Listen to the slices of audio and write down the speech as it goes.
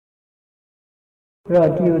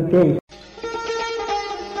رادیو دی.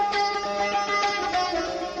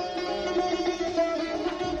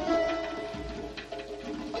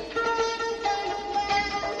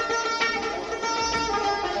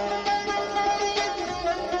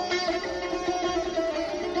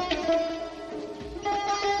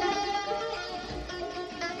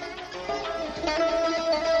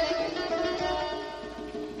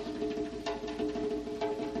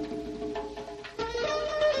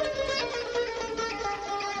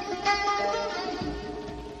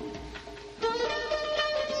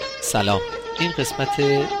 سلام، این قسمت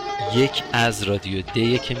یک از رادیو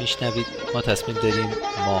دی که میشنوید. ما تصمیم داریم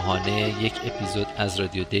ماهانه یک اپیزود از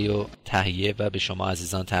رادیو دی رو تهیه و به شما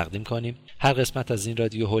عزیزان تقدیم کنیم. هر قسمت از این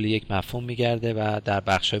رادیو حول یک مفهوم میگرده و در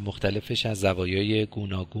بخش‌های مختلفش از زوایای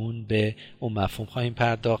گوناگون به اون مفهوم خواهیم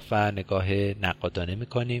پرداخت و نگاه نقادانه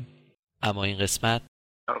میکنیم. اما این قسمت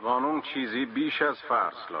در قانون چیزی بیش از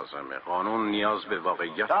فرض لازمه. قانون نیاز به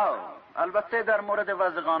واقعیت. البته در مورد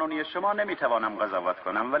وضع قانونی شما نمیتوانم قضاوت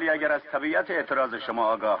کنم، ولی اگر از طبیعت اعتراض شما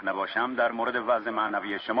آگاه نباشم در مورد وضع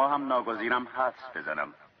معنوی شما هم ناگزیرم حدس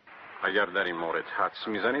بزنم. اگر در این مورد حدس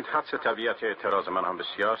میزنید، حدس طبیعت اعتراض من هم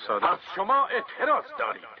بسیار ساده. از شما اعتراض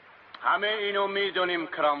دارید. همه اینو میدونیم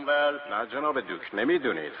کرامول. نه جناب دوک،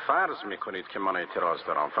 نمیدونید. فرض میکنید که من اعتراض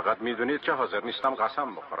دارم. فقط میدونید که حاضر نیستم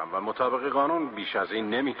قسم بخورم و مطابق قانون بیش از این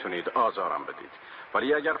نمیتونید آزارم بدید.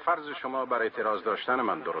 ولی اگر فرض شما بر اعتراض داشتن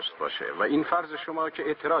من درست باشه و این فرض شما که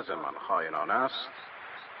اعتراض من خائنانه است،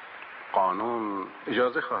 قانون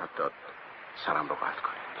اجازه خواهد داد سرم رو قطع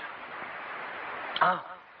کنید.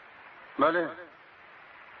 بله.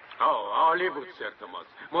 عالی بود سر توماس.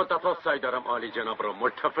 مدت‌ها سعی دارم عالی جناب رو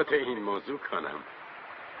ملتفت این موضوع کنم.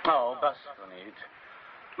 بس کنید.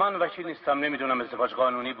 من وکیل نیستم، نمیدونم ازدواج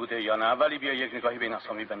قانونی بوده یا نه، ولی بیا یک نگاهی به این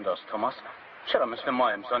اسامی بنداز توماس. چرا مثل ما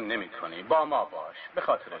امضا نمی‌کنی؟ با ما باش، به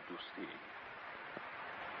خاطر دوستی.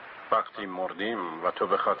 وقتی مردیم و تو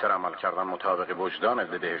به خاطر عمل کردن مطابق وجدانت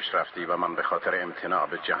به بهشت رفتی و من به خاطر امتناع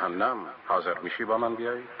به جهنم، حاضر میشی با من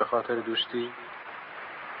بیایی به خاطر دوستی؟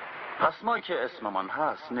 پس ما که اسممان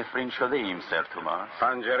هست نفرین شده ایم سر توماس.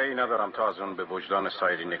 پنجره‌ای ندارم تا از اون به وجدان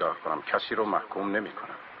سایری نگاه کنم. کسی رو محکوم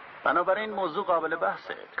نمی‌کنم. بنابراین موضوع قابل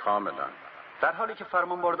بحثه. کاملا. در حالی که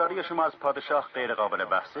فرمانبرداری شما از پادشاه غیر قابل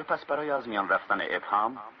بحثه، پس برای از میان رفتن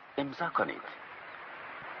ابهام امضا کنید.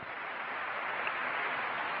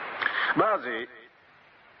 بعضی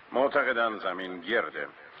معتقدن زمین گرده،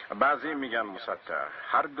 بعضی میگن مسطح.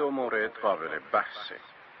 هر دو مورد قابل بحثه.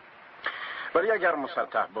 ولی اگر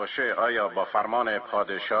مسطح باشه آیا با فرمان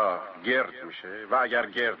پادشاه گرد میشه؟ و اگر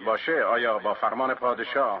گرد باشه آیا با فرمان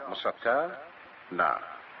پادشاه مسطح؟ نه،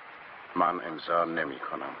 من امضا نمی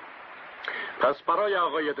کنم. پس برای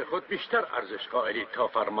عقاید خود بیشتر ارزش قائلید تا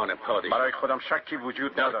فرمان پادشاه؟ برای خودم شکی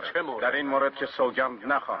وجود نداره. در این مورد که سوگند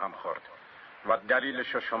نخواهم خورد و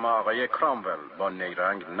دلیلش شما آقای کرامول با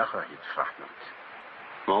نیرنگ نخواهید فهمید.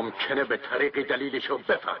 ممکنه به طریق دلیلشو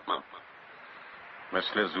بفهمم.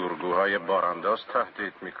 مثل زورگوهای بارانداز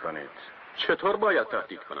تهدید میکنید. چطور باید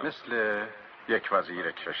تهدید کنم؟ مثل یک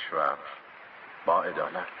وزیر کشور با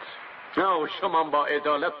عدالت. نه، شما با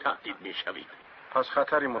عدالت تهدید میشوید. پس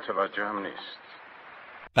خطری متوجهم نیست.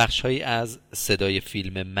 بخش‌هایی از صدای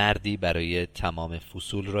فیلم مردی برای تمام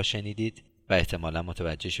فصول را شنیدید و احتمالا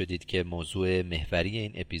متوجه شدید که موضوع محوری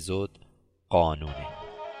این اپیزود قانونه.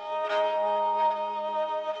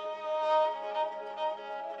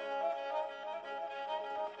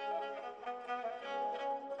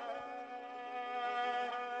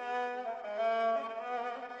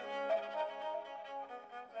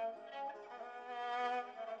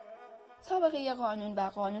 سابقه قانون و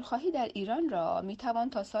قانونخواهی در ایران را میتوان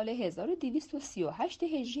تا سال 1238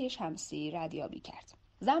 هجری شمسی ردیابی کرد.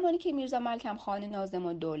 زمانی که میرزا ملکم خان ناظم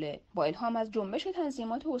الدوله با الهام از جنبش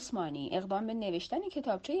تنظیمات عثمانی اقدام به نوشتن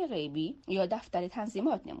کتابچه غیبی یا دفتر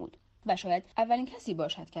تنظیمات نمود و شاید اولین کسی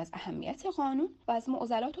باشد که از اهمیت قانون و از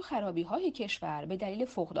معضلات و خرابی‌های کشور به دلیل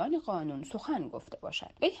فقدان قانون سخن گفته باشد.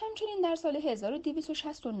 وی همچنین در سال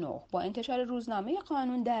 1269 با انتشار روزنامه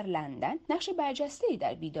قانون در لندن نقش برجسته‌ای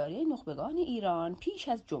در بیداری نخبگان ایران پیش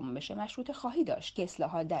از جنبش مشروطه خواهی داشت که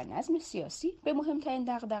اصلاحات در نظم سیاسی به مهمترین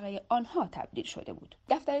دغدغه آنها تبدیل شده بود.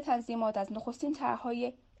 دفتر تنظیمات از نخستین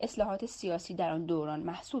طرح‌های اصلاحات سیاسی در آن دوران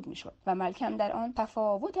محسوب میشد و ملکم در آن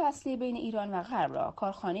تفاوت اصلی بین ایران و غرب را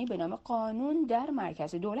کارخانه‌ای به نام قانون در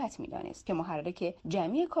مرکز دولت می‌دانست که محرک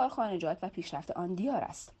جمعی کارخانجات و پیشرفت آن دیار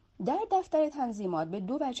است. در دفتر تنظیمات به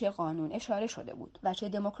دو وجه قانون اشاره شده بود: وجه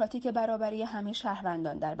دموکراتیک برابری همه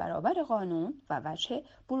شهروندان در برابر قانون و وجه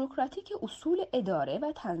بوروکراتیک اصول اداره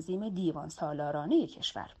و تنظیم دیوان سالارانه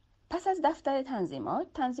کشور. پس از دفتر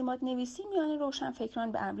تنظیمات نویسی میان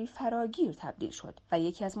روشنفکران به امری فراگیر تبدیل شد و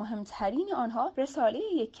یکی از مهمترین آنها رساله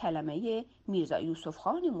یک کلمه میرزا یوسف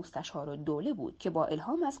خان مستشارالدوله بود که با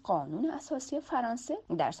الهام از قانون اساسی فرانسه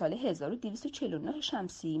در سال 1249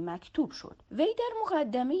 شمسی مکتوب شد. وی در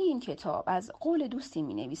مقدمه این کتاب از قول دوستی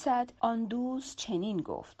می نویسد: آن دوست چنین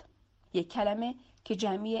گفت: یک کلمه که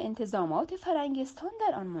جمعی انتظامات فرنگستان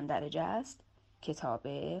در آن مندرج است، کتاب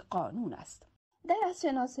قانون است. در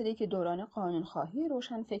عصر ناصری که دوران قانونخواهی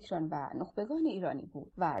روشنفکران و نخبگان ایرانی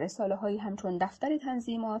بود و رساله‌هایی همچون دفتر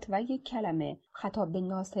تنظیمات و یک کلمه خطاب به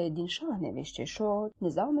ناصرالدین شاه نوشته شد،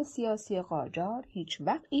 نظام سیاسی قاجار هیچ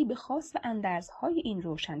وقعی به خواست و اندرزهای این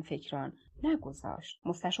روشنفکران نگذاشت.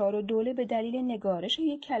 مستشارالدوله به دلیل نگارش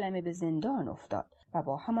یک کلمه به زندان افتاد و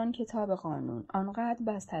با همان کتاب قانون آنقدر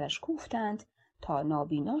بسترش کوفتند تا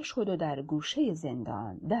نابینا شد و در گوشه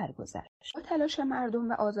زندان درگذشت. با تلاش مردم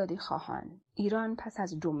و آزادی خواهان، ایران پس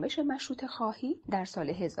از جنبش مشروطه خواهی در سال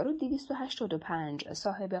 1285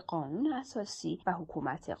 صاحب قانون اساسی و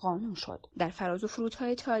حکومت قانون شد. در فراز و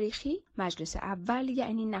فرودهای تاریخی، مجلس اول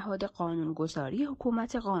یعنی نهاد قانونگذاری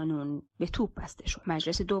حکومت قانون به توپ بسته شد.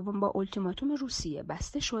 مجلس دوم با التیماتوم روسیه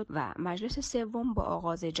بسته شد و مجلس سوم با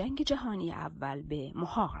آغاز جنگ جهانی اول به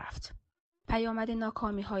محاق رفت. پیامد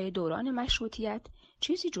ناکامی‌های دوران مشروطیت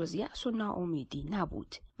چیزی جز یأس و ناامیدی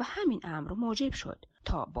نبود و همین امر موجب شد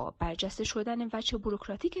تا با برجسته شدن وجه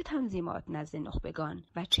بوروکراتیک تنظیمات نزد نخبگان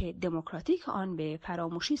وجه دموکراتیک آن به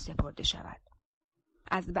فراموشی سپرده شود.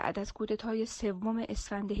 از بعد از کودتای سوم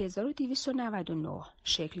اسفند 1299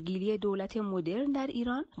 شکلگیری دولت مدرن در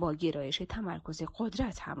ایران با گرایش تمرکز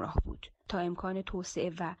قدرت همراه بود. تا امکان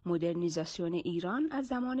توسعه و مدرنیزاسیون ایران از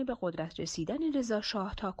زمان به قدرت رسیدن رضا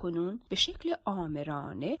شاه تا کنون به شکل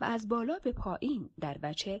آمرانه و از بالا به پایین در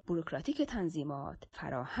وجه بوروکراتیک تنظیمات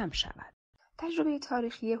فراهم شود. تجربه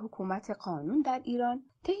تاریخی حکومت قانون در ایران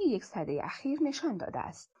طی یک سده اخیر نشان داده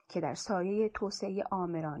است که در سایه توسعه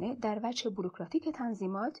آمرانه در وجه بوروکراتیک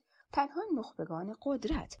تنظیمات تنها نخبگان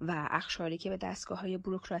قدرت و اقشاری که به دستگاه‌های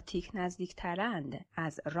بوروکراتیک نزدیک‌ترند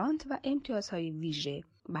از رانت و امتیازهای ویژه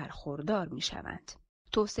برخوردار می‌شوند.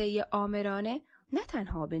 توسعه آمرانه نه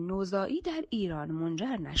تنها به نوزایی در ایران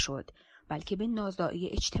منجر نشد، بلکه به نازایی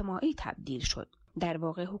اجتماعی تبدیل شد. در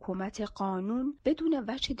واقع حکومت قانون بدون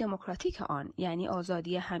وجه دموکراتیک آن، یعنی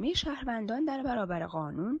آزادی همه شهروندان در برابر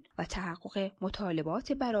قانون و تحقق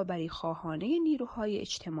مطالبات برابری خواهانه نیروهای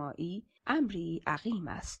اجتماعی، امری عقیم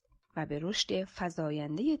است و به رشد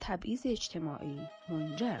فزاینده تبعیض اجتماعی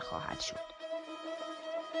منجر خواهد شد.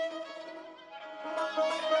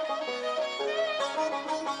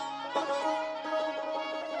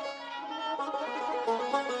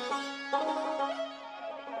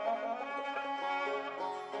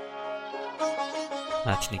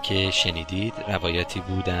 متنی که شنیدید روایتی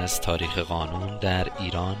بود از تاریخ قانون در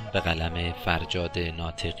ایران به قلم فرجاد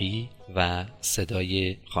ناطقی و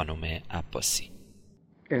صدای خانم عباسی.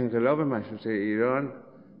 انقلاب مشروطه ایران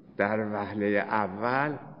در وهله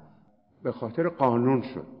اول به خاطر قانون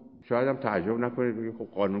شد. شاید هم تعجب نکنید بگید خب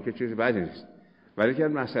قانون که چیز بدی نیست، ولی که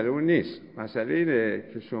مسئله اون نیست. مسئله اینه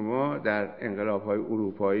که شما در انقلاب‌های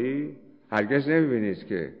اروپایی هرگز نمی‌بینید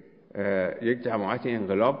که یک جماعت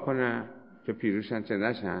انقلاب کنه که پیروزشن چه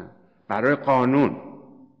نشن برای قانون،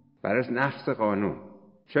 برای نقض قانون.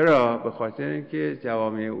 چرا؟ به خاطر اینکه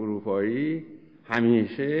جوامع اروپایی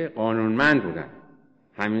همیشه قانونمند بودن،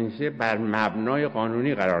 همیشه بر مبنای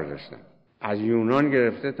قانونی قرار داشتن. از یونان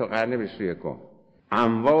گرفته تا قرن 21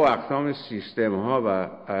 انواع و اقسام سیستم ها و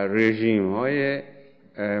رژیم های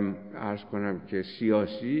عرض کنم که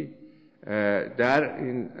سیاسی در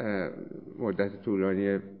این مدت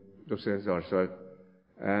طولانی 2-3 هزار سال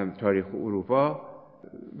تاریخ اروپا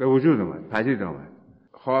به وجود آمد، پدید آمد.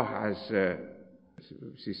 خواه از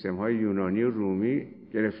سیستم های یونانی و رومی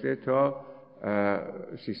گرفته تا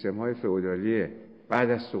سیستم های فئودالی بعد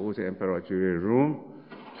از سقوط امپراتوری روم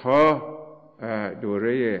تا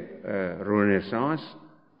دوره رنسانس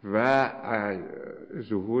و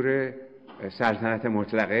ظهور سلطنت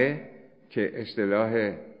مطلقه که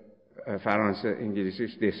اصطلاح فرانسه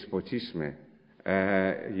انگلیسیش دسپوتیسمه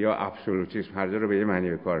یا ابسولوتیسم، هر دو رو به یه معنی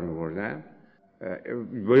به کار می‌بردن،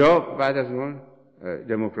 یا بعد از اون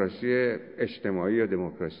دموکراسی اجتماعی یا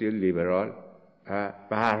دموکراسی لیبرال.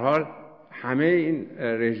 به هر حال همه این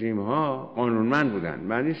رژیم ها قانونمند بودن.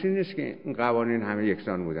 معنیش این نیست که این قوانین همه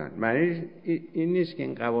یکسان بودن، معنیش این نیست که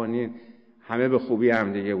این قوانین همه به خوبی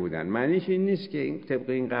همدیگه بودن، معنیش این نیست که این طبق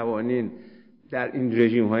این قوانین در این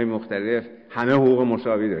رژیم های مختلف همه حقوق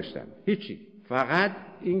مساوی داشتن. هیچی. فقط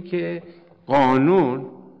این که قانون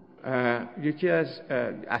یکی از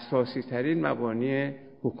اساسی ترین مبانی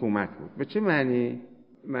حکومت بود. به چه معنی؟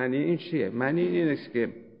 معنی این چیه؟ معنی این است که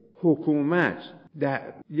حکومت در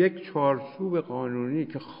یک چارچوب قانونی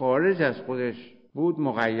که خارج از خودش بود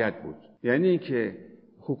مقید بود. یعنی که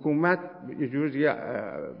حکومت یه جور دیگه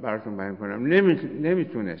براتون بیان کنم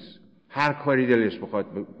نمیتونست هر کاری دلش بخواد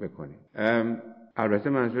بکنه. البته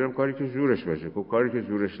منظورم کاری که زورش باشه، کاری که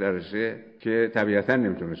زورش درسه که طبیعتا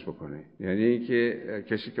نمیتونست بکنه. یعنی که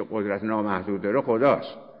کسی که قدرت نامحدود داره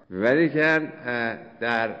خداست. ولی که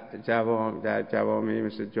در جوامع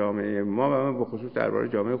مثل جامعه ما و من بخصوص درباره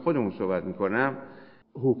جامعه خودمون صحبت میکنم،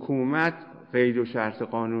 حکومت قید و شرط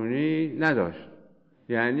قانونی نداشت.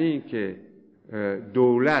 یعنی که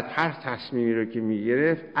دولت هر تصمیمی رو که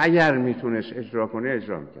میگرفت اگر میتونست اجرا کنه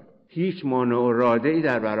اجرا میکرد. هیچ مانع و رادعی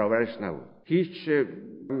در برابرش نبود، هیچ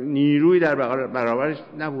نیروی در برابرش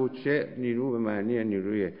نبود، چه نیرو به معنی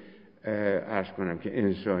نیروی عرض کنم که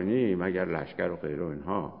انسانی مگر لشکر و غیره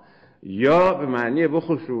اینها، یا به معنی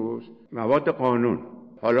بخصوص مواد قانون.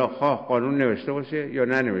 حالا خواه قانون نوشته باشه یا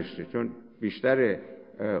ننوشته، چون بیشتر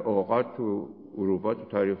اوقات تو اروپا، تو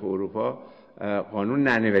تاریخ اروپا قانون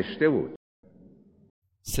ننوشته بود.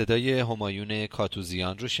 صدای همايون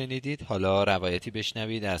کاتوزیان رو شنیدید. حالا روایتی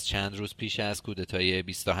بشنوید از چند روز پیش از کودتای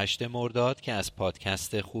 28 مرداد که از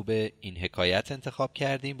پادکست خوب این حکایت انتخاب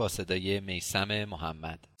کردیم با صدای میثم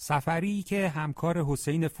محمد. سفری که همکار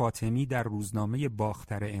حسین فاطمی در روزنامه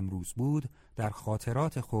باختر امروز بود، در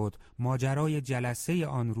خاطرات خود ماجرای جلسه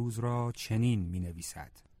آن روز را چنین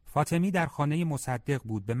می‌نویسد: فاطمی در خانه مصدق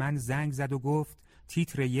بود، به من زنگ زد و گفت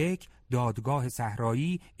تیتر 1 دادگاه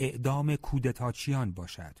صحرایی اعدام کودتاچیان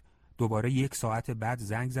باشد. دوباره 1 ساعت بعد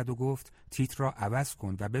زنگ زد و گفت تیتر را عوض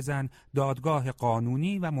کن و بزن دادگاه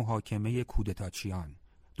قانونی و محاکمه کودتاچیان.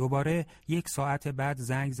 دوباره 1 ساعت بعد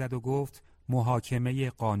زنگ زد و گفت محاکمه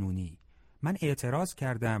قانونی. من اعتراض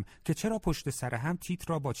کردم که چرا پشت سر هم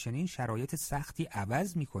تیتر را با چنین شرایط سختی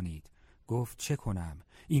عوض می کنید؟ گفت چه کنم،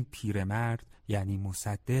 این پیرمرد یعنی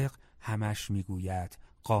مصدق همش می گوید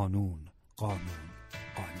قانون قانون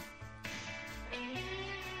قانون.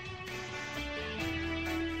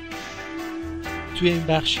 توی این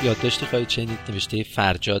بخش یادداشتی خواهید شنید نوشته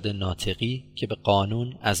فرجاد ناطقی که به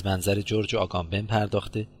قانون از منظر جورج آگامبن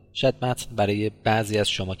پرداخته. شاید متن برای بعضی از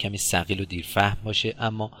شما کمی ثقیل و دیرفهم باشه،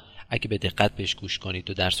 اما اگه به دقت بهش گوش کنید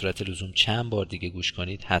و در صورت لزوم چند بار دیگه گوش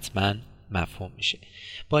کنید حتما مفهوم میشه.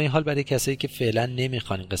 با این حال برای کسایی که فعلا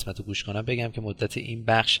نمیخوان این قسمت رو گوش کنن بگم که مدت این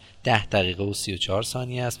بخش 10 دقیقه و 34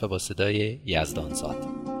 ثانیه است و با صدای یزدانزاد.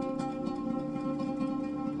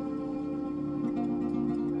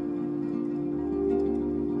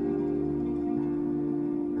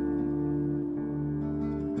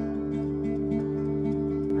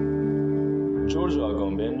 جورج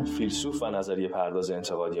آگامبن، فیلسوف و نظریه پرداز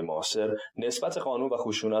انتقادی معاصر، نسبت قانون و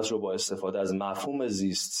خشونت رو با استفاده از مفهوم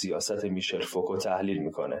زیست سیاست میشل فوکو تحلیل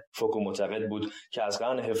میکنه. فوکو معتقد بود که از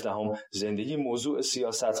قرن 17 زندگی موضوع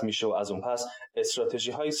سیاست میشه و از اون پس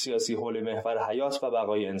استراتژی‌های سیاسی حول محور حیات و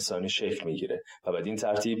بقای انسانی شکل میگیره و بدین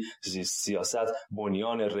ترتیب زیست سیاست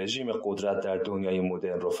بنیان رژیم قدرت در دنیای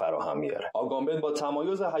مدرن رو فراهم میاره. آگامبن با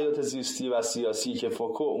تمایز حیات زیستی و سیاسی که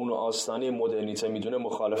فوکو اونو آستانه مدرنیته میدونه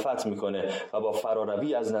مخالفت میکنه و با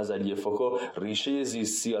فراروی از نظریه فوکو ریشه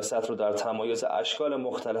زیست سیاست رو در تمایز اشکال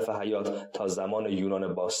مختلف حیات تا زمان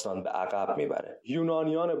یونان باستان به عقب میبره.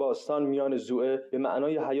 یونانیان باستان میان زوئه به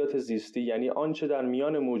معنای حیات زیستی، یعنی آنچه در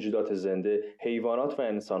میان موجودات زنده، حیوانات و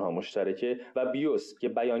انسانها مشترکه، و بیوس که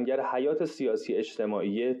بیانگر حیات سیاسی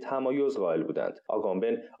اجتماعی، تمایز قائل بودند.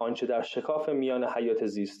 آگامبن آنچه در شکاف میان حیات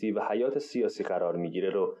زیستی و حیات سیاسی قرار میگیره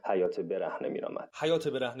رو حیات برهنه مینامد. حیات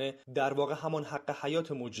برهنه در واقع همان حق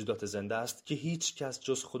حیات موجودات زنده است که هیچ کس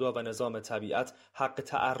جز خدا و نظام طبیعت حق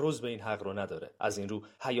تعرض به این حق رو نداره. از این رو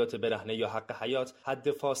حیات برهنه یا حق حیات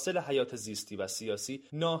حد فاصل حیات زیستی و سیاسی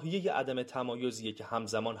ناحیه عدم تمایزیه که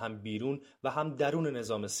همزمان هم بیرون و هم درون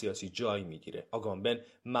نظام سیاسی جای میگیره. آگامبن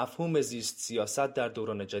مفهوم زیست سیاست در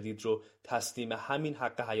دوران جدید رو تسلیم همین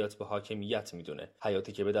حق حیات به حاکمیت میدونه،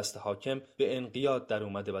 حیاتی که به دست حاکم به انقیاد در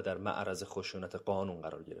اومده و در معرض خشونت قانون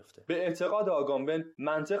قرار گرفته. به اعتقاد آگامبن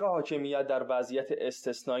منطق حاکمیت در وضعیت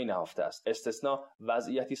استثنایی نهفته است. استثناء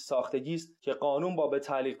وضعیتی ساختگی است که قانون با به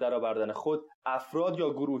تعلیق درآوردن خود افراد یا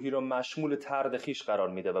گروهی را مشمول طرد خویش قرار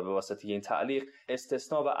میده و به واسطه این تعلیق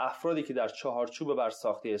استثناء و افرادی که در چهارچوب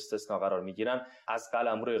برساخته استثناء قرار میگیرن از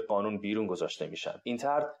قلمرو قانون بیرون گذاشته میشن. این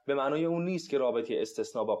طرد به معنای اون نیست که رابطه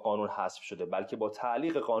استثناء با قانون حذف شده، بلکه با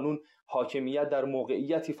تعلیق قانون حاکمیت در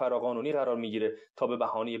موقعیتی فراقانونی قرار میگیره تا به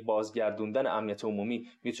بهانه بازگردوندن امنیت عمومی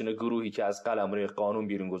میتونه گروهی که از قلمرو قانون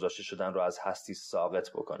بیرون گذاشته شدن رو از هستی ساقط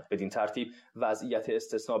بکنه. بدین ترتیب وضعیت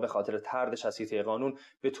استثناء به خاطر طردش از حیطه قانون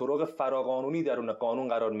به طرق فراقانونی درون قانون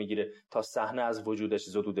قرار میگیره تا صحنه از وجودش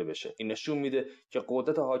زدوده بشه. این نشون میده که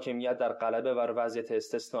قدرت حاکمیت در غلبه بر وضعیت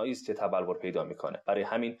استثنایی است که تبلور پیدا میکنه. برای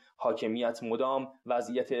همین حاکمیت مدام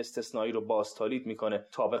وضعیت استثنایی رو بازتولید میکنه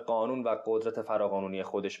تا به قانون و قدرت فراقانونی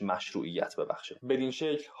خودش مشروعیت ببخشه. بدین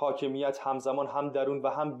شکل حاکمیت همزمان هم درون و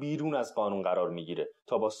هم بیرون از قانون قرار میگیره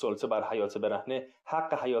تا با سلطه بر حیات برهنه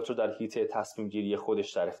حق حیات رو در حیطه تصمیم گیری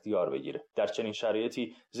خودش در اختیار بگیره. در چنین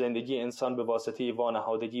شرایطی زندگی انسان به واسطه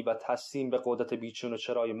وانهادگی و تسلیم به قدرت بیچون و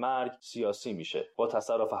چرای مرگ سیاسی میشه. با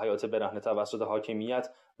تصرف حیات برهنه توسط حاکمیت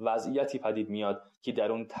وضعیتی پدید میاد که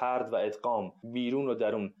در اون طرد و ادغام، بیرون و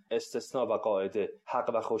درون، استثناء و قاعده،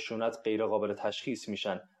 حق و خشونت غیر قابل تشخیص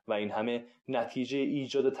میشن و این همه نتیجه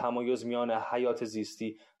ایجاد تمایز میان حیات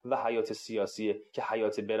زیستی و حیات سیاسیه که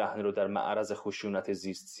حیات برهنه رو در معرض خشونت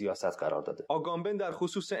زیست سیاست قرار داده. آگامبن در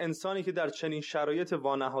خصوص انسانی که در چنین شرایط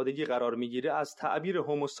وانهادگی قرار میگیره از تعبیر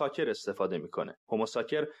هوموساکر استفاده میکنه.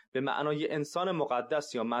 هوموساکر به معنای انسان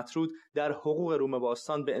مقدس یا مطرود در حقوق روم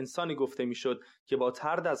باستان به انسانی گفته میشد که با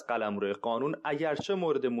طرد از قلمرو قانون اگرچه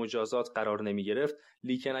مورد مجازات قرار نمیگرفت،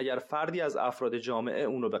 لیکن اگر فردی از افراد جامعه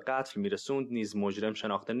اون رو به قتل میرسوند نیز مجرم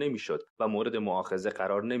شناخته نمیشد و مورد مؤاخذه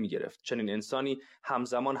قرار نمیگرفت. چنین انسانی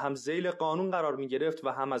همزمان هم ذیل قانون قرار میگرفت و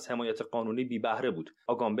هم از حمایت قانونی بی بهره بود.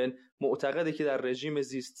 آگامبن معتقده که در رژیم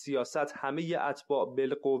زیست سیاست همه اتباع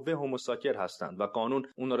بالقوه هوموساکر هستند و قانون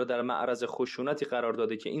اونا را در معرض خشونتی قرار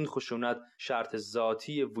داده که این خشونت شرط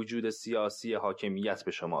ذاتی وجود سیاسی حاکمیت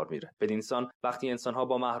به شمار میره. بدینسان وقتی انسان‌ها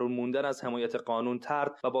با محروم موندن از حمایت قانون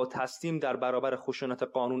طرد و با تسلیم در برابر خشونت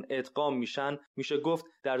قانون ادغام میشن، میشه گفت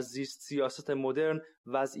در زیست سیاست مدرن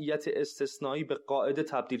وضعیت استثنایی به قاعده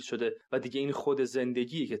تبدیل شده و دیگه این خود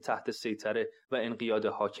زندگی که تحت سیطره و انقیاد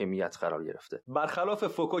حاکمیت قرار گرفته. برخلاف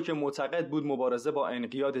فوکو که معتقد بود مبارزه با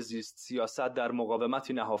انقیاد زیست سیاست در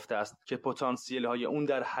مقاومتی نهفته است که پتانسیل‌های اون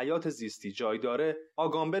در حیات زیستی جای داره،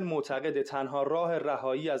 آگامبن معتقد تنها راه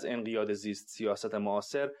رهایی از انقیاد زیست سیاست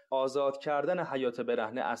معاصر آزاد کردن حیات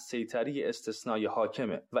برهنه از سیطره استثنایی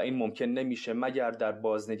حاکمه و این ممکن نمیشه مگر در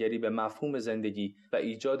بازنگری به مفهوم زندگی و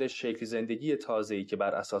ایجاد شکل زندگی تازه‌ای که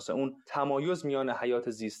بر اساس اون تمایز میان حیات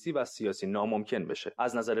زیستی و سیاسی ناممکن بشه.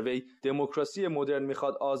 از نظر وی دموکراسی مدرن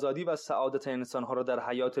میخواد آزادی و سعادت انسان‌ها را در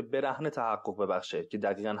حیات برهنه تحقق ببخشه که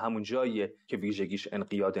دقیقاً همون جاییه که ویژگیش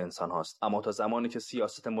انقیاد انسان هاست. اما تا زمانی که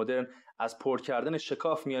سیاست مدرن از پر کردن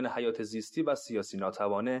شکاف میان حیات زیستی و سیاسی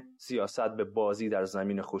ناتوانه، سیاست به بازی در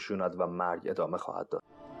زمین خشونت و مرگ ادامه خواهد داد.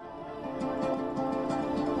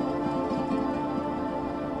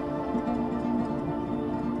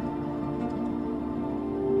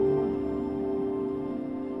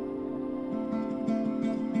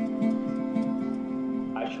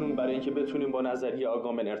 برای اینکه بتونیم با نظریه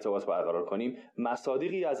آگامبن ارتباط برقرار کنیم،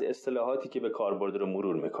 مصادیقی از اصطلاحاتی که به کار برده رو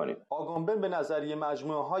مرور میکنیم. آگامبن به نظریه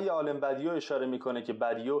مجموعه های عالم بدیو اشاره میکنه که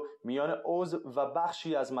بدیو میان عضو و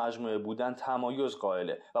بخشی از مجموعه بودن تمایز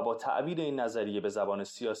قائله و با تعبیر این نظریه به زبان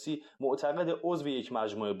سیاسی معتقد عضو یک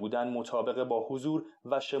مجموعه بودن مطابق با حضور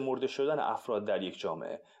و شمرده شدن افراد در یک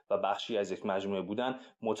جامعه و بخشی از یک مجموعه بودن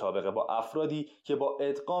مطابق با افرادی که با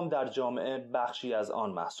ادغام در جامعه بخشی از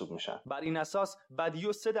آن محسوب میشن. بر این اساس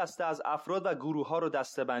بدیو سه دسته از افراد و گروه ها رو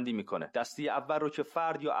دسته‌بندی میکنه. دسته اول رو که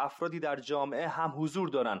فرد یا افرادی در جامعه هم حضور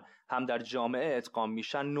دارن هم در جامعه ادغام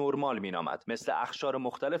میشن نرمال مینامد، مثل اقشار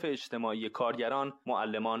مختلف اجتماعی، کارگران،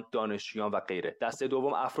 معلمان، دانشجویان و غیره. دسته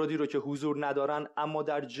دوم افرادی رو که حضور ندارن اما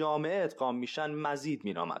در جامعه ادغام میشن مزید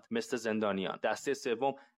مینامد، مثل زندانیان. دسته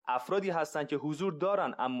سوم افرادی هستند که حضور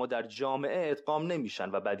دارن اما در جامعه ادغام نمیشن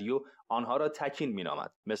و بدیو آنها را تکین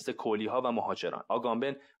مینامد، مثل کولی‌ها و مهاجران.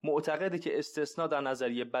 آگامبن معتقده که استثناء در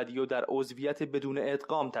نظریه بدیو در عضویت بدون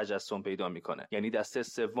ادغام تجسم پیدا میکنه، یعنی دسته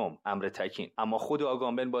سوم، امر تکین. اما خود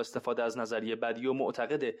آگامبن با استفاده از نظریه بدیو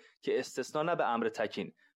معتقده که استثناء نه به امر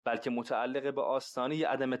تکین بلکه متعلق به آستانه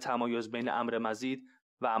عدم تمایز بین امر مزید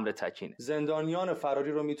و امر تکین. زندانیان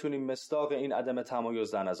فراری رو میتونیم مصداق این عدم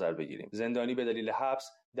تمایز در نظر بگیریم. زندانی به دلیل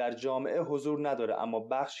حبس در جامعه حضور نداره اما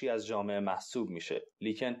بخشی از جامعه محسوب میشه،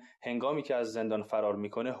 لیکن هنگامی که از زندان فرار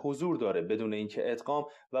میکنه حضور داره بدون اینکه ادغام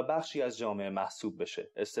و بخشی از جامعه محسوب بشه.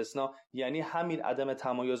 استثناء یعنی همین عدم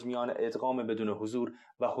تمایز میان ادغام بدون حضور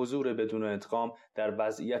و حضور بدون ادغام در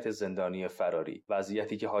وضعیت زندانی فراری،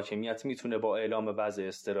 وضعیتی که حاکمیت میتونه با اعلام وضع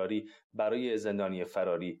اضطراری برای زندانی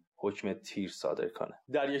فراری حکم تیر صادر کنه.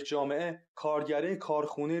 در یک جامعه کارگره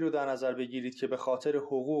کارخونه رو در نظر بگیرید که به خاطر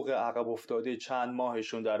حقوق عقب افتاده چند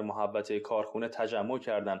ماهشون در محوطه کارخونه تجمع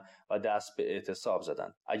کردن و دست به اعتصاب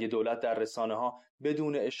زدن. اگه دولت در رسانه‌ها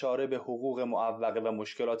بدون اشاره به حقوق معوقه و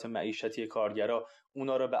مشکلات معیشتی کارگرا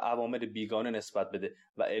اونا را به عوامل بیگانه نسبت بده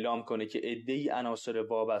و اعلام کنه که عده‌ای عناصر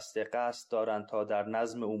وابسته قصد دارن تا در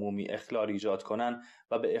نظم عمومی اخلال ایجاد کنن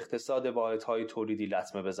و به اقتصاد واحدهای تولیدی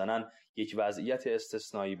لطمه بزنن، یک وضعیت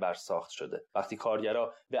استثنایی برساخت شده. وقتی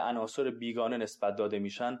کارگرا به عناصر بیگانه نسبت داده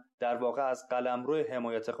میشن، در واقع از قلمرو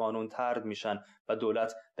حمایت قانون طرد میشن و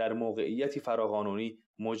دولت در موقعیتی فراقانونی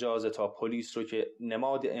مجاز تا پلیس رو که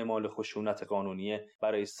نماد اعمال خشونت قانونیه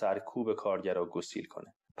برای سرکوب کارگرا گسیل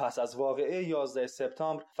کنه. پس از واقعه 11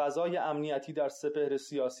 سپتامبر فضای امنیتی در سپهر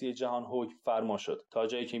سیاسی جهان حکم فرما شد، تا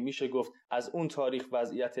جایی که میشه گفت از اون تاریخ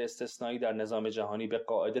وضعیت استثنایی در نظام جهانی به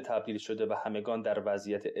قاعده تبدیل شده و همگان در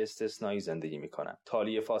وضعیت استثنایی زندگی میکنن.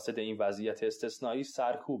 تالی فاسد این وضعیت استثنایی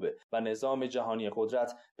سرکوبه و نظام جهانی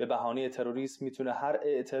قدرت به بهانه تروریسم میتونه هر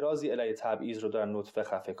اعتراضی علیه تبعیض رو در نطفه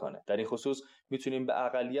خفه کنه. در این خصوص میتونیم به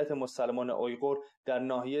اقلیت مسلمان اویغور در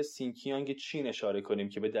ناحیه سینکیانگ چین اشاره کنیم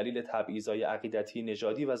که به دلیل تبعیض‌های عقیدتی،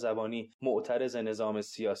 نژادی و زبانی معترض نظام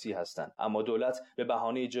سیاسی هستند، اما دولت به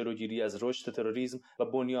بهانه جلوگیری از رشد تروریسم و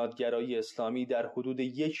بنیادگرایی اسلامی در حدود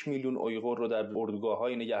 1 میلیون اویغور رو در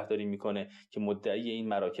اردوگاه‌های نگهداری میکنه که مدعی این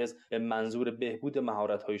مراکز به منظور بهبود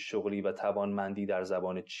مهارت‌های شغلی و توانمندی در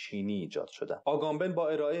زبان چینی ایجاد شدند. آگامبن با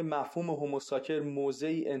ارائه مفهوم هوموساکر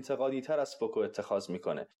موضعی انتقادی تر از فوکو اتخاذ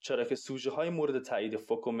میکنه، چرا که سوژه‌های مورد تایید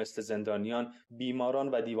فوکو مثل زندانیان، بیماران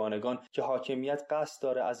و دیوانگان که حاکمیت قصد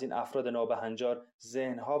داره از این افراد نابهنجار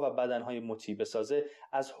ذهن‌ها و بدن‌های مطیع بسازه،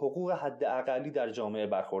 از حقوق حداقلی در جامعه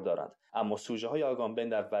برخوردارند. اما سوژه‌های آگامبن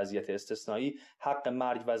در وضعیت استثنایی حق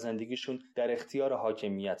مرگ و زندگیشون در اختیار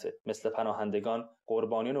حاکمیته، مثل پناهندگان،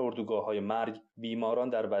 قربانیان اردوگاه‌های مرگ، بیماران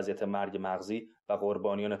در وضعیت مرگ مغزی و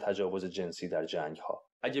قربانیان تجاوز جنسی در جنگ‌ها.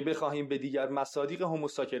 اگه بخواهیم به دیگر مصادیق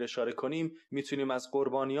هوموساکر اشاره کنیم، میتونیم از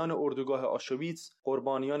قربانیان اردوگاه آشویتس،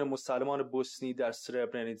 قربانیان مسلمان بوسنی در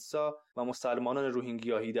سربرنیتسا و مسلمانان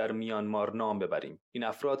روهینگیایی در میانمار نام ببریم. این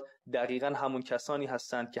افراد دقیقاً همون کسانی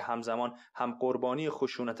هستند که همزمان هم قربانی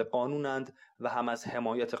خشونت قانونند و هم از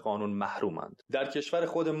حمایت قانون محرومند. در کشور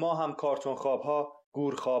خود ما هم کارتون خوابها،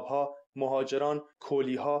 گورخوابها، مهاجران،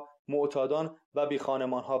 کولیها، معتادان و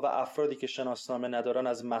بیخانمانها و افرادی که شناسنامه ندارن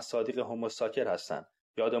از مصادیق هوموساکر هستند.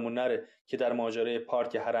 یادمون نره که در ماجرای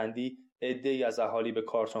پارک هرندی عده‌ای از اهالی به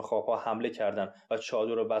کارتون خوابها حمله کردند و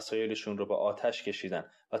چادر و وسایلشون رو به آتش کشیدن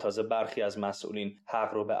و تازه برخی از مسئولین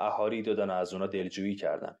حق رو به اهالی دادن و از اونا دلجویی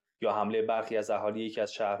کردن. یا حمله برخی از اهالی یکی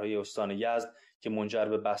از شهرهای استان یزد که منجر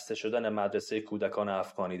به بسته شدن مدرسه کودکان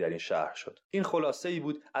افغانی در این شهر شد. این خلاصه‌ای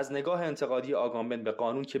بود از نگاه انتقادی آگامبن به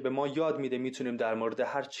قانون که به ما یاد میده میتونیم در مورد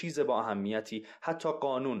هر چیز با اهمیتی، حتی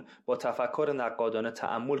قانون، با تفکر نقادانه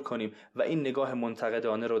تأمل کنیم و این نگاه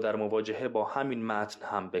منتقدانه رو در مواجهه با همین متن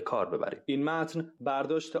هم به کار ببریم. این متن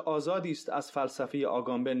برداشت آزادی است از فلسفه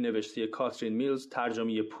آگامبن نوشته کاترین میلز،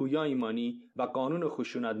 ترجمه پویا ایمانی، و قانون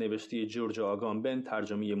خشونت نوشته جورج آگامبن،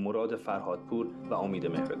 ترجمه مراد فرهادپور و امید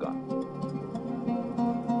مهرگان.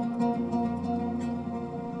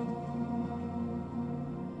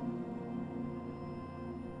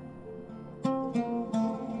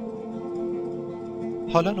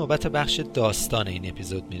 حالا نوبت بخش داستان این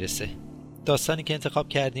اپیزود میرسه. داستانی که انتخاب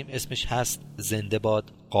کردیم اسمش هست زنده باد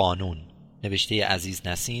قانون، نوشته عزیز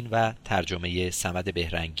نسین و ترجمه صمد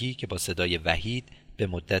بهرنگی که با صدای وحید به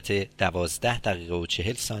مدت 12 دقیقه و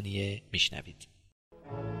 40 ثانیه میشنوید.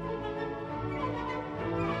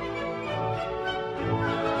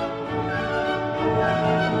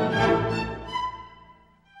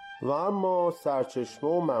 و اما سرچشمه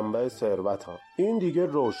و منبع ثروت هم این دیگه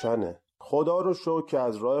روشنه. خدا رو شکر که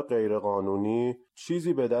از راه غیرقانونی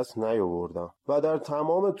چیزی به دست نیاوردم و در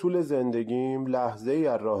تمام طول زندگیم لحظه ای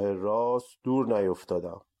از راه راست دور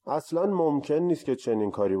نیفتادم. اصلا ممکن نیست که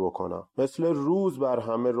چنین کاری بکنم. مثل روز بر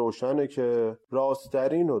همه روشنه که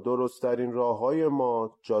راستترین و درستترین راههای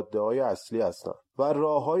ما جاده‌های اصلی هستن و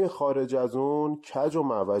راههای خارج از اون کج و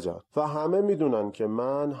معوجن و همه میدونن که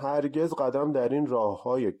من هرگز قدم در این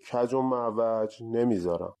راههای کج و معوج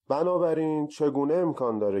نمیذارم. بنابراین چگونه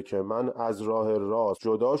امکان داره که من از راه راست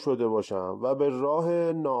جدا شده باشم و به راه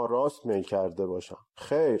ناراست میل کرده باشم؟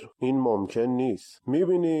 خیر، این ممکن نیست.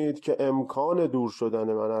 میبینید که امکان دور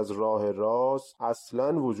شدن من از راه راست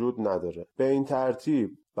اصلاً وجود نداره. به این ترتیب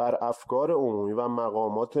بر افکار عمومی و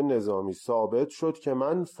مقامات نظامی ثابت شد که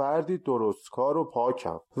من فردی درستکار و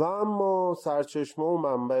پاکم و اما سرچشمه و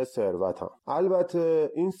منبع ثروتم.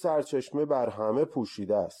 البته این سرچشمه بر همه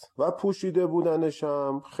پوشیده است و پوشیده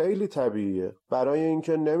بودنشم خیلی طبیعیه، برای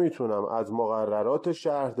اینکه نمیتونم از مقررات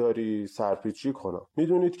شهرداری سرپیچی کنم.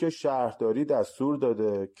 میدونید که شهرداری دستور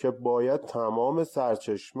داده که باید تمام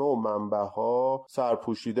سرچشمه و منبع‌ها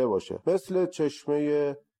سرپوشیده باشه، مثل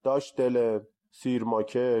چشمه داشت دل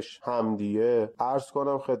سیرماکش، حمدیه، عرض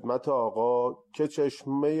کنم خدمت آقا که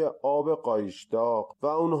چشمه آب قایشداغ و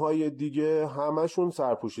اونهای دیگه همشون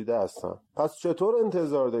سرپوشیده هستن. پس چطور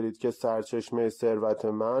انتظار دارید که سرچشمه ثروت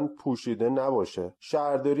من پوشیده نباشه؟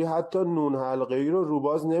 شهرداری حتی نون حلقه‌ای رو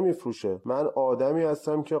روباز نمیفروشه. من آدمی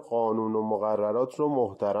هستم که قانون و مقررات رو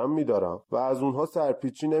محترم میدارم و از اونها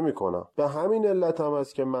سرپیچی نمیکنم. به همین علت هم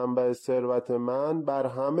است که منبع ثروت من بر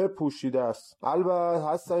همه پوشیده است. البته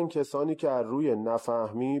هستن کسانی که از روی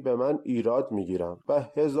نفهمی به من ایراد میگیرن و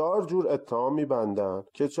هزار جور اتهام میبندن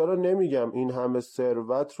که چرا نمیگم این همه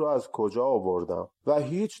ثروت رو از کجا آوردم و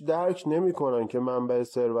هیچ درک نمیکنن که منبع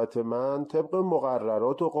ثروت من طبق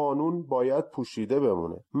مقررات و قانون باید پوشیده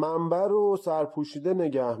بمونه. منبع رو سرپوشیده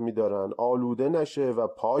نگه میدارن آلوده نشه و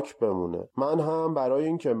پاک بمونه. من هم برای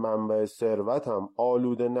اینکه منبع ثروتم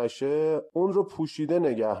آلوده نشه اون رو پوشیده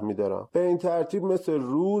نگه میدارم. به این ترتیب مثل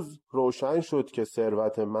روز روشن شد که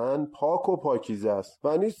ثروت من پاک و پاکیزه است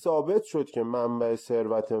و نیز ثابت شد که منبع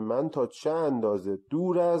ثروت من تا چه اندازه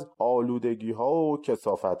دور از آلودگی ها و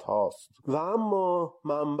کثافت هاست. و اما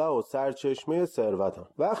منبع و سرچشمه ثروتم،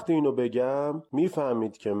 وقتی اینو بگم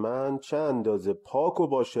میفهمید که من چه اندازه پاک و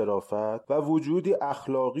با شرافت و وجودی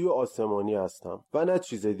اخلاقی و آسمانی هستم و نه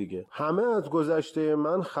چیز دیگه. همه از گذشته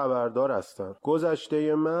من خبردار هستند.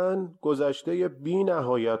 گذشته من گذشته بی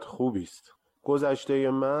نهایت خوبی است.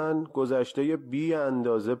 گذشته من گذشته بی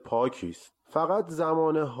اندازه پاکی است. فقط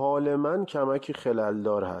زمان حال من کمکی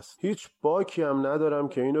خللدار هست. هیچ باکی هم ندارم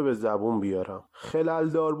که اینو به زبون بیارم.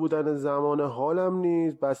 خللدار بودن زمان حالم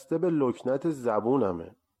نیز بسته به لکنت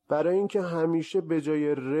زبونمه. برای اینکه همیشه به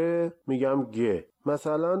جای ر میگم گ.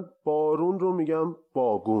 مثلا بارون رو میگم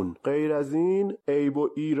باگون. غیر از این عیب و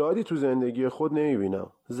ایرادی تو زندگی خود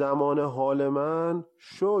نمیبینم. زمان حال من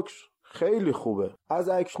شکر خیلی خوبه. از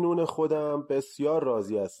اکنون خودم بسیار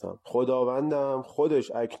راضی هستم. خداوندم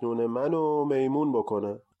خودش اکنون منو میمون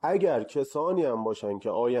بکنه. اگر کسانی هم باشن که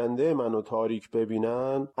آینده منو تاریک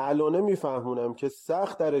ببینن، الان میفهمونم که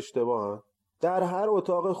سخت در اشتباهن. در هر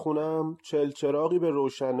اتاق خونم چلچراغی به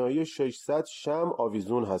روشنایی 600 شمع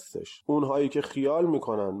آویزون هستش. اونهایی که خیال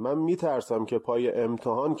میکنن من میترسم که پای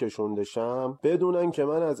امتحان کشونده شم، بدونن که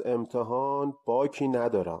من از امتحان باکی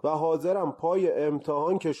ندارم و حاضرم پای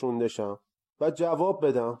امتحان کشونده شم و جواب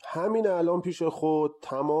بدم. همین الان پیش خود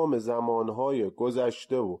تمام زمانهای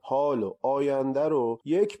گذشته و حال و آینده رو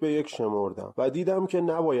یک به یک شمردم و دیدم که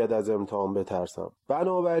نباید از امتحان بترسم.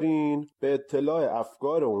 بنابراین به اطلاع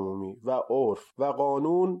افکار عمومی و عرف و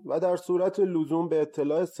قانون و در صورت لزوم به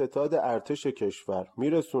اطلاع ستاد ارتش کشور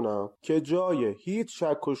میرسونم که جای هیچ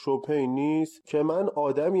شک و شبهه‌ای نیست که من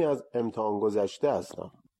آدمی از امتحان گذشته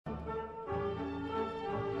هستم.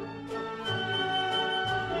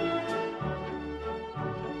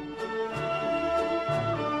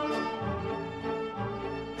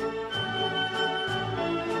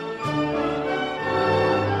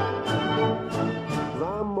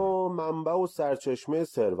 منبع و سرچشمه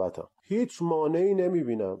ثروتم. هیچ مانعی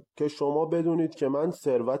نمیبینم که شما بدونید که من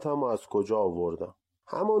ثروتم از کجا آوردم.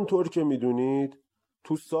 همانطور که میدونید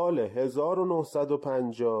تو سال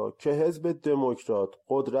 1950 که حزب دموکرات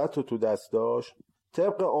قدرت رو تو دست داشت،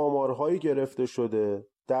 طبق آمارهایی گرفته شده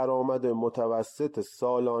درآمد متوسط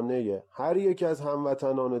سالانه هر یک از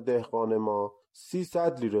هموطنان دهقان ما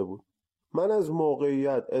 300 لیره بود. من از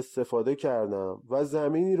موقعیت استفاده کردم و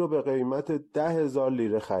زمینی رو به قیمت 10,000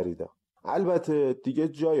 لیره خریدم. البته دیگه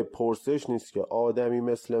جای پرسش نیست که آدمی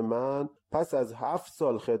مثل من پس از 7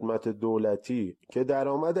 سال خدمت دولتی که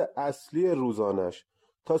درآمد اصلی روزانش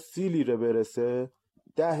تا 30 لیره برسه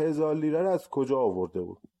 10,000 لیره از کجا آورده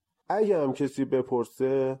بود. اگه هم کسی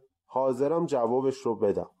بپرسه حاضرم جوابش رو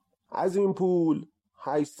بدم. از این پول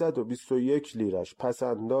 821 لیرش پس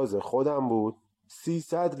انداز خودم بود.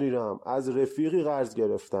 300 لیرم از رفیقی قرض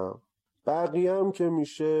گرفتم. بقیه هم که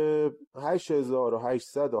میشه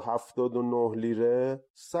 8879 لیره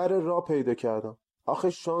سر راه پیدا کردم. آخه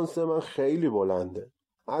شانس من خیلی بلنده.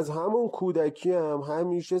 از همون کودکی هم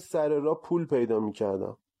همیشه سر راه پول پیدا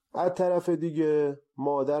میکردم. از طرف دیگه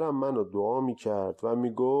مادرم منو دعا میکرد و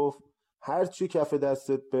میگفت هر چی کف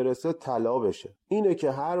دستت برسه طلا بشه. اینه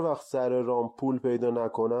که هر وقت سر رام پول پیدا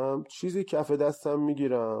نکنم چیزی کف دستم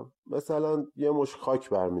میگیرم، مثلا یه مش خاک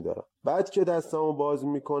برمیدارم. بعد که دستمو باز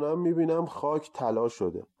میکنم میبینم خاک طلا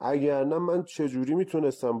شده. اگر نه من چجوری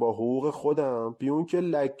میتونستم با حقوق خودم بیون که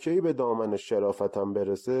لکه‌ای به دامن شرافتم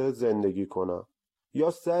برسه زندگی کنم؟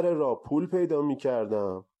 یا سر راه پول پیدا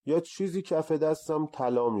میکردم یا چیزی کف دستم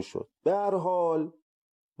طلا میشد. به هر حال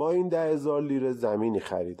با این 10,000 لیره زمینی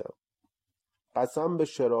خریدم. قسم به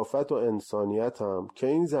شرافت و انسانیتم که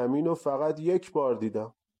این زمین رو فقط یک بار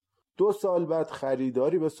دیدم. 2 سال بعد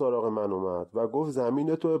خریداری به سراغ من اومد و گفت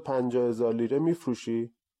زمین تو 50,000 لیره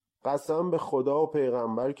میفروشی؟ قسم به خدا و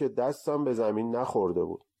پیغمبر که دستم به زمین نخورده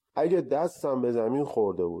بود. اگه دستم به زمین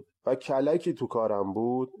خورده بود و کلکی تو کارم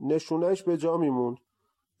بود نشونش به جا میموند.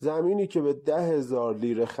 زمینی که به 10,000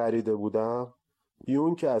 لیره خریده بودم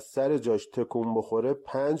بیون که از سر جاش تکون بخوره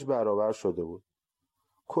 5 برابر شده بود.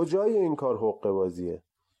 کجای این کار حقه بازیه؟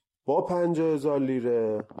 با 50,000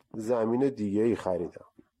 لیره زمین دیگه ای خریدم.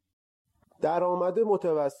 درآمد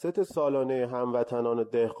متوسط سالانه هموطنان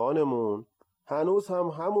دهقانمون هنوز هم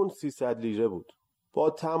همون 300 لیره بود. با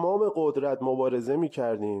تمام قدرت مبارزه می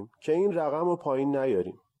کردیم که این رقم رو پایین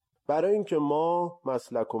نیاریم. برای اینکه ما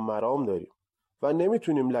مسلک و مرام داریم و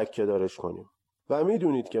نمیتونیم لکه دارش کنیم و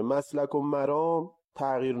میدونید که مسلک و مرام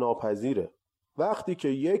تغییر ناپذیره. وقتی که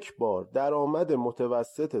یک بار درآمد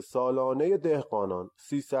متوسط سالانه دهقانان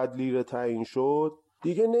 300 لیره تعیین شد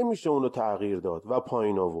دیگه نمیشه اونو تغییر داد و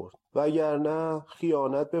پایین آورد، وگرنه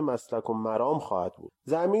خیانت به مسلک و مرام خواهد بود.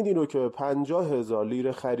 زمینی رو که به 50,000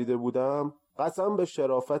 لیره خریده بودم قسم به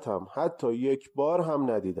شرافتم حتی یک بار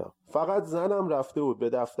هم ندیدم. فقط زنم رفته بود به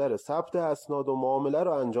دفتر ثبت اسناد و معامله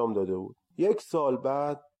رو انجام داده بود. 1 سال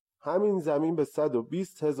بعد همین زمین به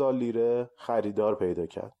 120,000 لیره خریدار پیدا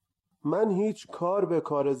کرد. من هیچ کار به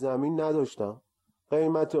کار زمین نداشتم.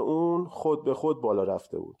 قیمت اون خود به خود بالا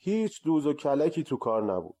رفته بود. هیچ دوز و کلکی تو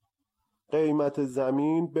کار نبود. قیمت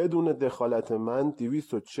زمین بدون دخالت من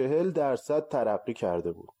 240% ترقی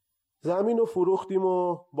کرده بود. زمین رو فروختیم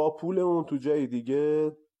و با پول اون تو جای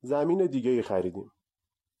دیگه زمین دیگه خریدیم.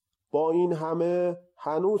 با این همه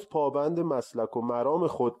هنوز پابند مسلک و مرام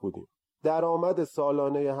خود بودیم. درآمد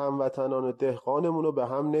سالانه هموطنان دهقانمون رو به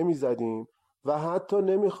هم نمی زدیم و حتی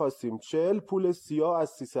نمی خواستیم 40 پول سیاه از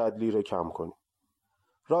 300 لیره کم کنیم.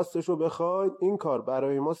 راستشو بخواید این کار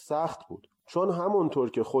برای ما سخت بود، چون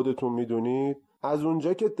همونطور که خودتون میدونید از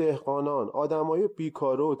اونجا که دهقانان آدمای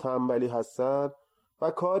بیکاره و تنبلی هستن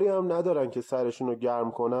و کاری هم ندارن که سرشونو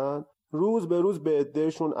گرم کنن، روز به روز به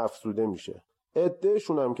عدهشون افزوده میشه.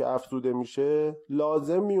 عدهشون هم که افزوده میشه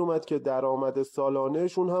لازم میومد که درآمد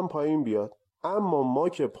سالانهشون هم پایین بیاد. اما ما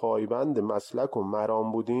که پایبند مسلک و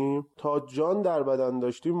مرام بودیم تا جان در بدن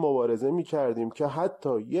داشتیم مبارزه میکردیم که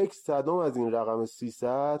حتی 1/100 از این رقم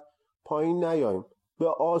 300 پایین نیاییم. به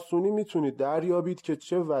آسونی میتونید دریابید که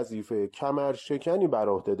چه وظیفه کمرشکنی بر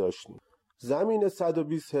عهده داشتیم. زمین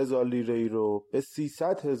 120,000 لیره ای رو به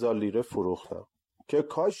 300,000 لیره فروختم که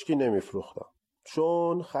کاشکی نمیفروختم،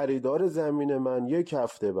 چون خریدار زمین من 1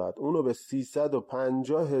 هفته بعد اونو به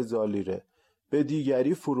 350,000 لیره به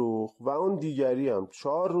دیگری فروخت و اون دیگری هم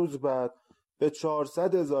 4 روز بعد به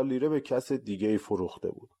 400,000 لیره به کس دیگه‌ای فروخته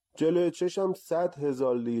بود. جلوی چشم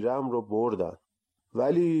 100,000 لیره‌ام رو بردن.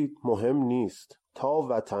 ولی مهم نیست، تا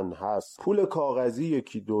وطن هست. پول کاغذی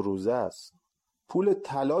 1-2 روزه است. پول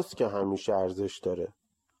طلاست که همیشه ارزش داره.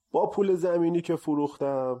 با پول زمینی که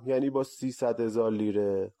فروختم، یعنی با 300,000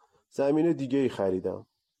 لیره زمین دیگه‌ای خریدم.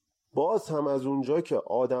 باز هم از اونجا که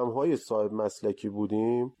آدم‌های صاحب مسلکی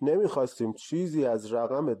بودیم نمیخواستیم چیزی از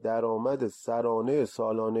رقم درآمد سرانه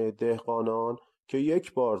سالانه دهقانان که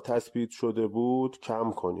 1 بار تثبیت شده بود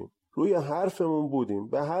کم کنیم. روی حرفمون بودیم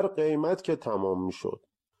به هر قیمت که تمام میشد.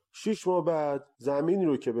 6 ماه بعد زمینی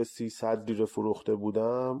رو که به 300 لیره فروخته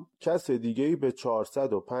بودم کس دیگه‌ای به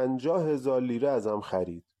 450,000 لیره ازم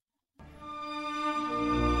خرید.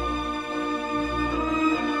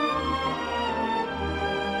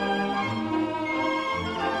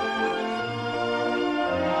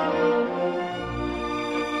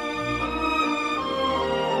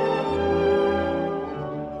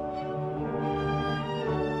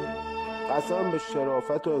 قسم به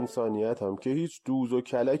شرافت و انسانیتم که هیچ دوز و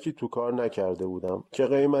کلکی تو کار نکرده بودم که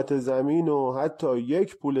قیمت زمین و حتی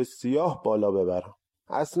 1 پول سیاه بالا ببرم.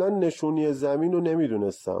 اصلا نشونی زمین رو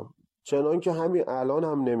نمیدونستم، چنان که همین الان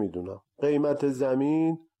هم نمیدونم. قیمت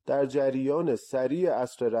زمین در جریان سریع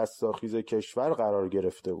عصر رستاخیز کشور قرار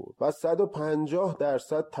گرفته بود و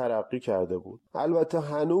 150% ترقی کرده بود. البته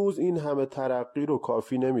هنوز این همه ترقی رو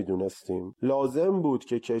کافی نمیدونستیم. لازم بود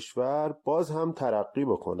که کشور باز هم ترقی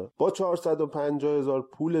بکنه. با 450,000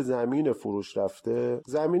 پول زمین فروش رفته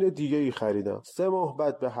زمین دیگه ای خریدم. 3 ماه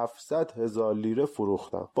بعد به 700,000 لیره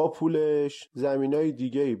فروختم. با پولش زمینای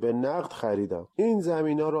دیگه ای به نقد خریدم. این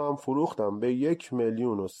زمینا رو هم فروختم به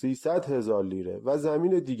 1,300,000 لیره و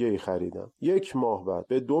زمین دیگه ای خریدم. 1 ماه بعد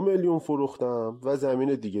به 2 میلیون فروختم و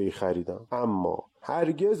زمین دیگه ای خریدم. اما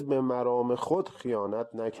هرگز به مرام خود خیانت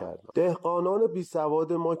نکردم. دهقانان بی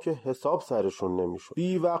سواد ما که حساب سرشون نمیشد.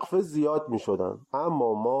 بی وقفه زیاد میشدن،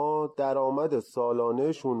 اما ما درآمد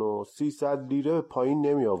سالانهشون رو 300 لیره پایین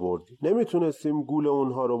نمی آوردیم. نمیتونستیم گول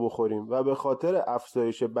اونها رو بخوریم و به خاطر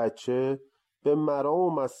افزایش بچه به مرام و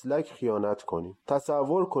مسلک خیانت کنیم.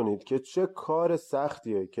 تصور کنید که چه کار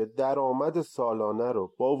سختیه که درآمد سالانه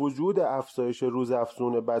رو با وجود افزایش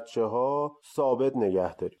روزافزون بچه‌ها ثابت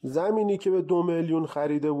نگه داریم. زمینی که به 2 میلیون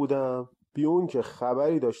خریده بودم، بی اون که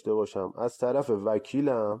خبری داشته باشم از طرف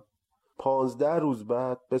وکیلم، 15 روز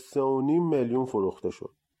بعد به 3.5 میلیون فروخته شد.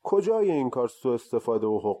 کجای این کار سوء استفاده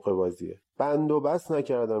و حقه بازیه؟ بند و بس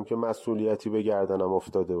نکردم که مسئولیتی به گردنم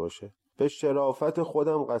افتاده باشه. به شرافت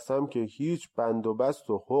خودم قسم که هیچ بند و بست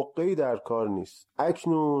و حقه‌ای در کار نیست.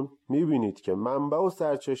 اکنون میبینید که منبع و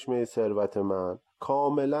سرچشمه ثروت من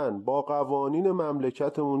کاملاً با قوانین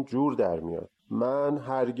مملکتمون جور در میاد. من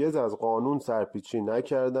هرگز از قانون سرپیچی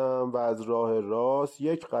نکردم و از راه راست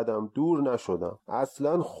یک قدم دور نشدم.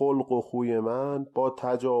 اصلاً خلق و خوی من با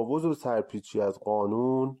تجاوز و سرپیچی از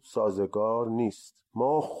قانون سازگار نیست.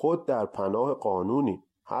 ما خود در پناه قانونیم.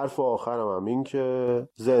 حرف آخرم هم این که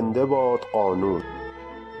زنده باد قانون.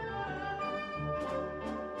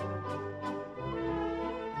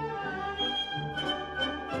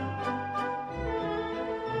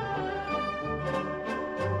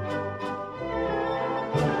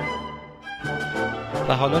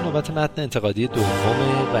 و حالا نوبت متن انتقادی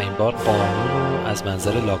دومه و این بار قانون رو از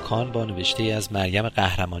منظر لاکان با نوشته از مریم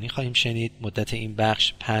قهرمانی خواهیم شنید. مدت این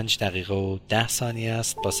بخش 5 دقیقه و 10 ثانیه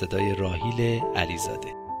است با صدای راحیل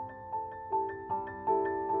علیزاده.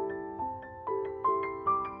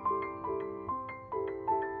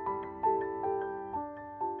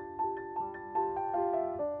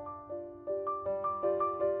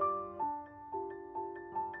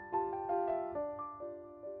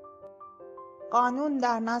 قانون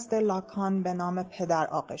در نزد لاکان به نام پدر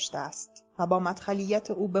آغشته است و با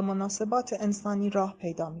مدخلیت او به مناسبات انسانی راه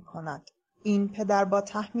پیدا می کند. این پدر با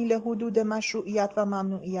تحمیل حدود مشروعیت و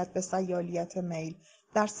ممنوعیت به سیالیت میل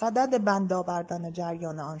در صدد بند آوردن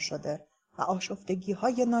جریان آن شده و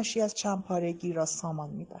آشفتگی‌های ناشی از چندپارگی را سامان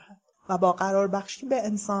می دهد و با قرار بخشی به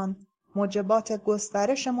انسان موجبات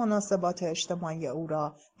گسترش مناسبات اجتماعی او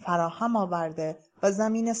را فراهم آورده و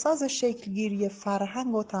زمینه ساز شکلگیری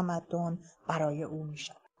فرهنگ و تمدن برای او می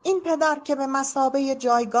شود. این پدر که به مثابه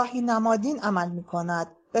جایگاهی نمادین عمل می کند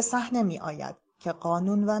به صحنه می آید که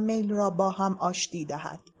قانون و میل را با هم آشتی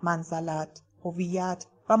دهد. منزلت، هویت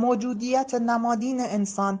و موجودیت نمادین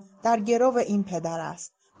انسان در گرو این پدر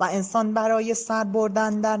است و انسان برای سر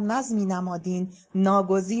بردن در نظمی نمادین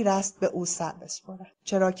ناگزیر است به او سر بسپارد،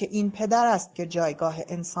 چرا که این پدر است که جایگاه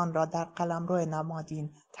انسان را در قلمرو نمادین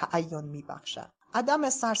تعین می‌بخشد. عدم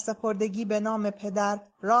سرسپردگی به نام پدر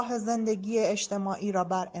راه زندگی اجتماعی را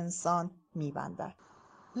بر انسان می‌بندد.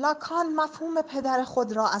 لاکان مفهوم پدر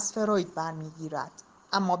خود را از فروید برمی‌گیرد،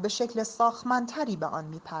 اما به شکل ساختمان‌تری به آن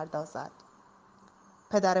می‌پردازد.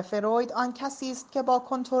 پدر فروید آن کسی است که با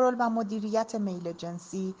کنترل و مدیریت میل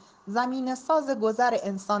جنسی زمینه ساز گذر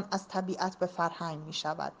انسان از طبیعت به فرهنگ می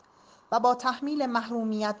شود و با تحمیل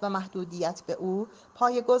محرومیت و محدودیت به او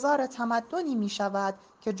پایه‌گذار تمدنی می شود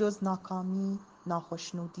که جز ناکامی،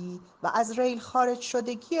 ناخشنودی و از ریل خارج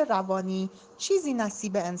شدگی روانی چیزی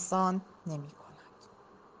نصیب انسان نمی کند.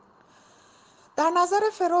 در نظر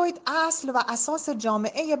فروید اصل و اساس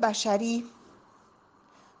جامعه بشری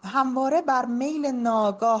همواره بر میل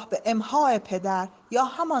ناگاه به امحاء پدر یا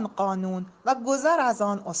همان قانون و گذر از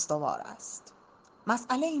آن استوار است.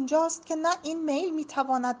 مسئله اینجاست که نه این میل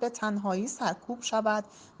میتواند به تنهایی سرکوب شود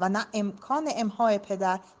و نه امکان امحاء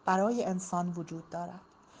پدر برای انسان وجود دارد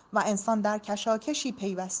و انسان در کشاکشی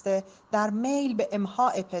پیوسته در میل به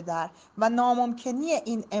امحاء پدر و ناممکنی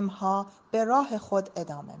این امحاء به راه خود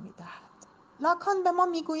ادامه میدهد. لاکان به ما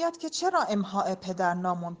میگوید که چرا امحاء پدر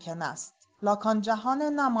ناممکن است. لاکان جهان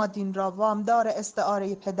نمادین را وامدار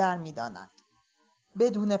استعاره پدر می‌داند.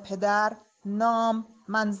 بدون پدر نام،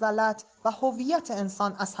 منزلت و هویت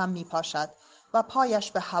انسان از هم می‌پاشد و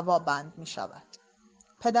پایش به هوا بند می‌شود.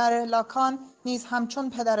 پدر لاکان نیز همچون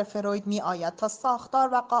پدر فروید می‌آید تا ساختار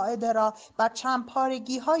و قاعده را بر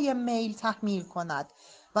چندپارگی‌های میل تحمیل کند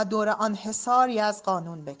و دور آن حصاری از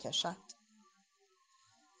قانون بکشد.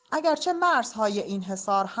 اگرچه مرزهای این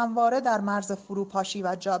حصار همواره در مرز فروپاشی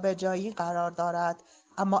و جابجایی قرار دارد،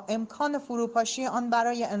 اما امکان فروپاشی آن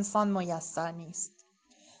برای انسان میسر نیست،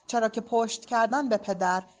 چرا که پشت کردن به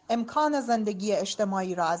پدر امکان زندگی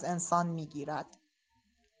اجتماعی را از انسان میگیرد.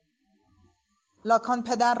 لاکان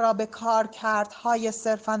پدر را به کارکردهای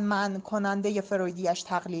صرفاً منع کننده فرویدیش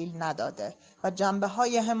تقلیل نداده و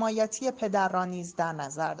جنبه‌های حمایتی پدر را نیز در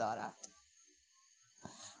نظر دارد.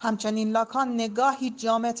 همچنین لاکان نگاهی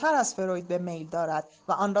جامع‌تر از فروید به میل دارد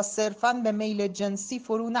و آن را صرفاً به میل جنسی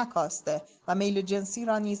فرو نکاسته و میل جنسی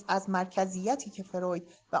را نیز از مرکزیتی که فروید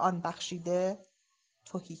به آن بخشیده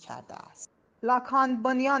تهی کرده است. لاکان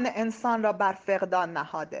بنیان انسان را بر فقدان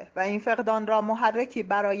نهاده و این فقدان را محرکی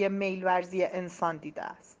برای میل ورزی انسان دیده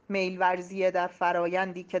است. میل ورزی در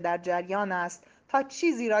فرایندی که در جریان است تا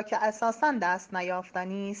چیزی را که اساساً دست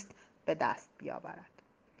نیافتنی است به دست بیاورد.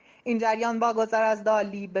 این جریان با گذر از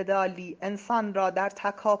دالی به دالی انسان را در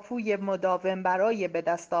تکاپوی مداوم برای به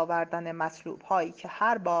دست آوردن مطلوب هایی که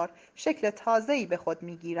هر بار شکل تازه‌ای به خود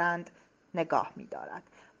میگیرند نگاه می‌دارد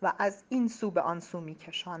و از این سو به آن سو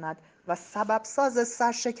می‌کشاند و سبب ساز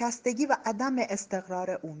سرشکستگی و عدم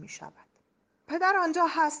استقرار او می‌شود. پدر آنجا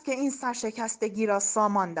هست که این سرشکستگی را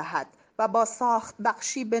سامان دهد و با ساخت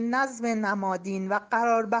بخشی به نظم نمادین و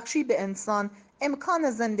قرار بخشی به انسان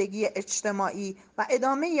امکان زندگی اجتماعی و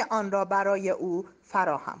ادامه آن را برای او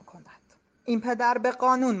فراهم کند. این پدر به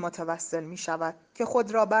قانون متوسل می شود که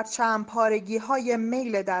خود را بر چند پارگی های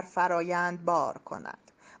میل در فرایند بار کند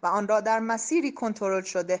و آن را در مسیری کنترل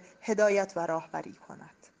شده هدایت و راهبری کند.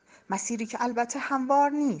 مسیری که البته هموار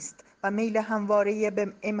نیست و میل همواره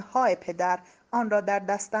به امهای پدر آن را در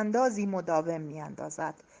دستاندازی مداوم می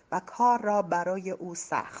اندازد و کار را برای او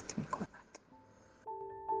سخت می کند.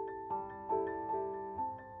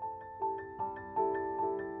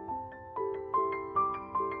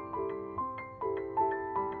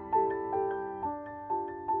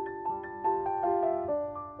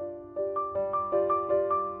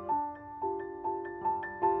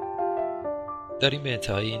 داریم به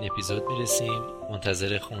انتهای این اپیزود میرسیم.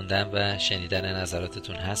 منتظر خوندن و شنیدن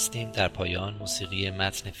نظراتتون هستیم. در پایان موسیقی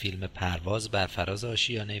متن فیلم پرواز بر فراز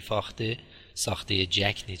آشیانه فاخته ساخته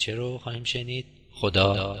جک نیچه رو خواهیم شنید.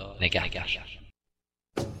 خدا نگهدار.